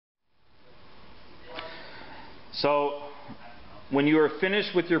So when you are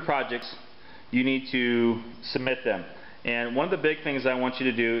finished with your projects, you need to submit them. And one of the big things I want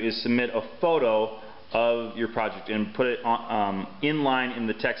you to do is submit a photo of your project and put it on, in line in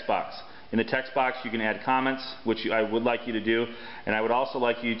the text box. In the text box you can add comments, which I would like you to do, and I would also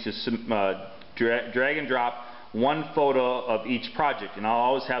like you to drag and drop one photo of each project, and I'll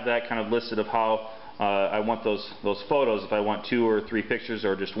always have that kind of listed of how I want those photos, if I want 2 or 3 pictures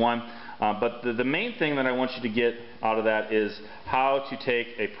or just one. But the main thing that I want you to get out of that is how to take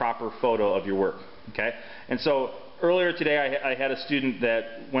a proper photo of your work. Okay? And so earlier today I had a student that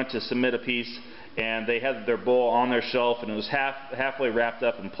went to submit a piece, and they had their bowl on their shelf, and it was halfway wrapped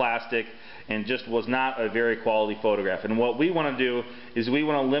up in plastic and just was not a very quality photograph. And what we want to do is we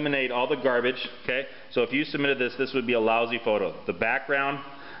want to eliminate all the garbage. Okay? So if you submitted this would be a lousy photo. The background,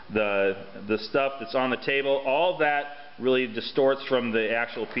 the stuff that's on the table, all that really distorts from the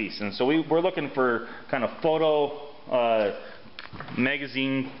actual piece. And so we're looking for kind of photo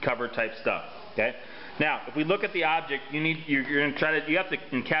magazine cover type stuff. Okay? Now, if we look at the object, you have to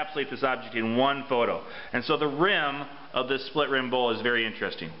encapsulate this object in one photo. And so the rim of this split rim bowl is very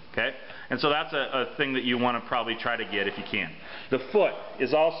interesting. Okay? And so that's a thing that you want to probably try to get if you can. The foot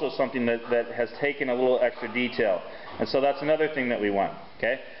is also something that has taken a little extra detail. And so that's another thing that we want.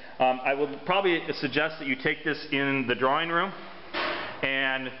 Okay? I would probably suggest that you take this in the drawing room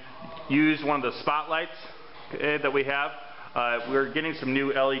and use one of the spotlights that we have. We're getting some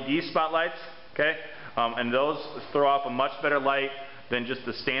new LED spotlights. Okay? And those throw off a much better light than just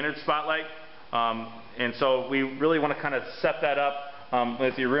the standard spotlight. And so we really want to kind of set that up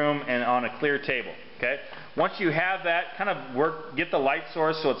with your room and on a clear table. Okay? Once you have that, kind of get the light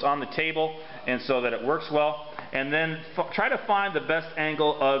source so it's on the table and so that it works well. And then try to find the best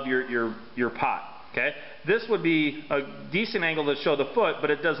angle of your pot. Okay? This would be a decent angle to show the foot,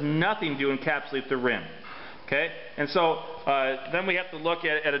 but it does nothing to encapsulate the rim. Okay? And so then we have to look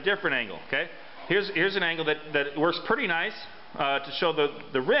at a different angle. Okay? Here's an angle that works pretty nice to show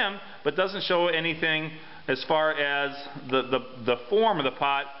the rim, but doesn't show anything as far as the form of the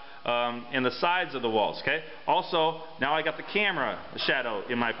pot and the sides of the walls. Okay? Also, now I got the camera shadow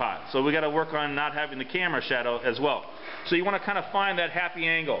in my pot, so we got to work on not having the camera shadow as well. So you want to kind of find that happy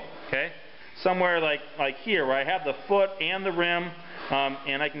angle. Okay? Somewhere like here, where I have the foot and the rim,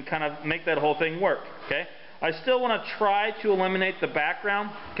 and I can kind of make that whole thing work. Okay? I still want to try to eliminate the background.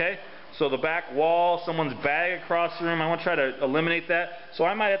 Okay? So the back wall, someone's bag across the room, I want to try to eliminate that. So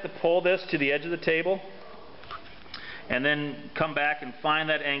I might have to pull this to the edge of the table and then come back and find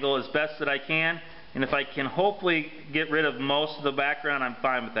that angle as best that I can. And if I can hopefully get rid of most of the background, I'm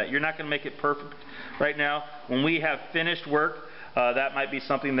fine with that. You're not going to make it perfect right now. When we have finished work, that might be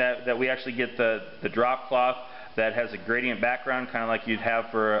something that we actually get the drop cloth that has a gradient background, kind of like you'd have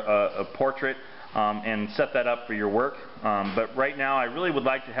for a portrait. And set that up for your work. But right now I really would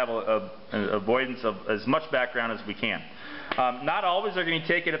like to have an avoidance of as much background as we can. Not always are going to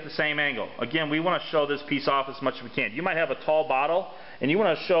take it at the same angle. Again, we want to show this piece off as much as we can. You might have a tall bottle and you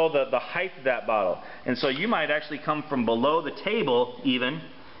want to show the height of that bottle. And so you might actually come from below the table even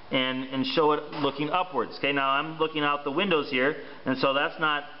and show it looking upwards. Okay, now I'm looking out the windows here, and so that's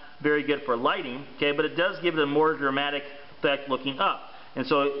not very good for lighting. Okay, but it does give it a more dramatic effect looking up. And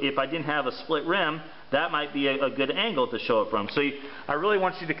so if I didn't have a split rim, that might be a good angle to show it from. So I really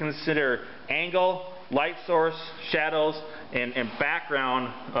want you to consider angle, light source, shadows, and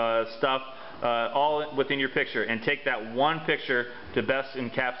background stuff all within your picture, and take that one picture to best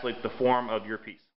encapsulate the form of your piece.